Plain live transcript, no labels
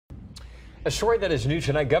A story that is new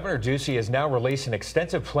tonight. Governor Ducey has now released an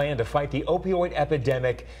extensive plan to fight the opioid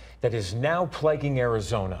epidemic that is now plaguing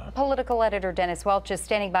Arizona. Political editor Dennis Welch is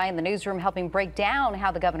standing by in the newsroom helping break down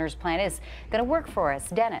how the governor's plan is going to work for us.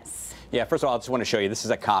 Dennis. Yeah, first of all, I just want to show you, this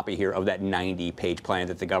is a copy here of that 90-page plan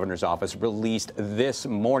that the governor's office released this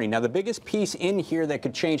morning. Now, the biggest piece in here that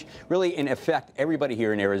could change, really in effect, everybody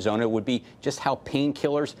here in Arizona would be just how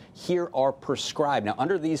painkillers here are prescribed. Now,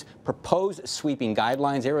 under these proposed sweeping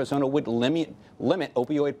guidelines, Arizona would limit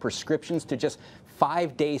opioid prescriptions to just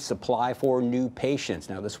 5-day supply for new patients.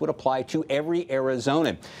 Now, this would apply to every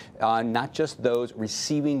Arizonan, not just those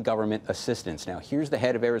receiving government assistance. Now, here's the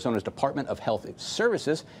head of Arizona's Department of Health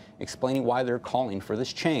Services explaining why they're calling for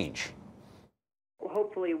this change.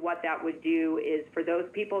 Hopefully what that would do is for those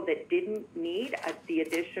people that didn't need the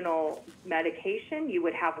additional medication, you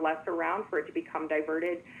would have less around for it to become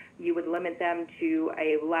diverted. You would limit them to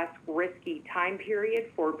a less risky time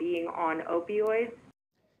period for being on opioids.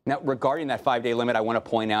 Now, regarding that 5-day limit, I want to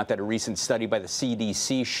point out that a recent study by the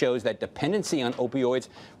CDC shows that dependency on opioids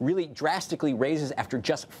really drastically raises after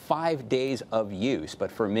just 5 days of use.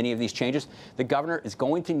 But for many of these changes, the governor is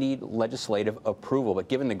going to need legislative approval. But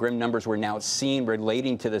given the grim numbers we're now seeing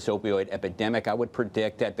relating to this opioid epidemic, I would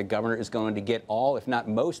predict that the governor is going to get all, if not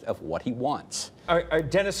most, of what he wants.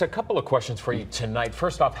 Dennis, a couple of questions for you tonight.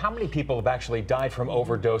 First off, how many people have actually died from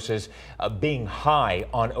overdoses being high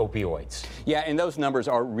on opioids? Yeah, and those numbers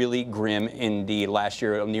are really grim indeed. Last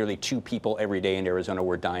year, nearly 2 people every day in Arizona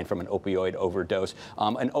were dying from an opioid overdose.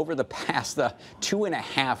 And over the past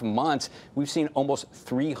 2.5 months, we've seen almost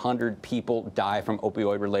 300 people die from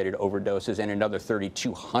opioid-related overdoses and another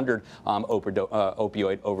 3,200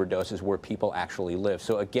 opioid overdoses where people actually live.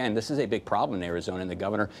 So again, this is a big problem in Arizona, and the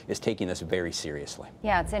governor is taking this very seriously.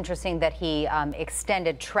 Yeah, it's interesting that he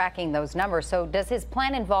extended tracking those numbers. So does his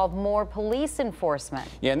plan involve more police enforcement?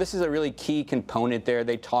 Yeah, and this is a really key component there.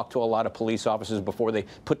 They talked to a lot of police officers before they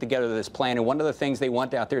put together this plan. And one of the things they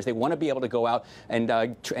want out there is they want to be able to go out and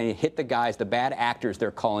hit the guys, the bad actors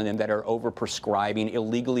they're calling them, that are over-prescribing,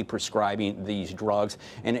 illegally prescribing these drugs.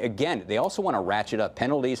 And again, they also want to ratchet up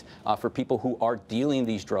penalties for people who are dealing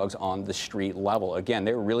these drugs on the street level. Again,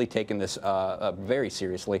 they're really taking this very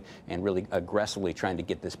seriously and really aggressively trying to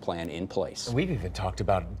get this plan in place. We've even talked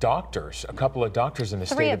about doctors, a couple of doctors in the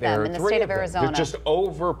state of Arizona. They're just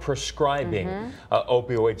over-prescribing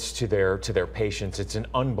opioids to their patients. It's an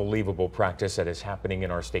unbelievable practice that is happening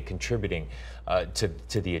in our state, contributing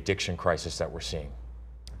to the addiction crisis that we're seeing.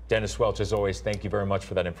 Dennis Welch, as always, thank you very much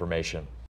for that information.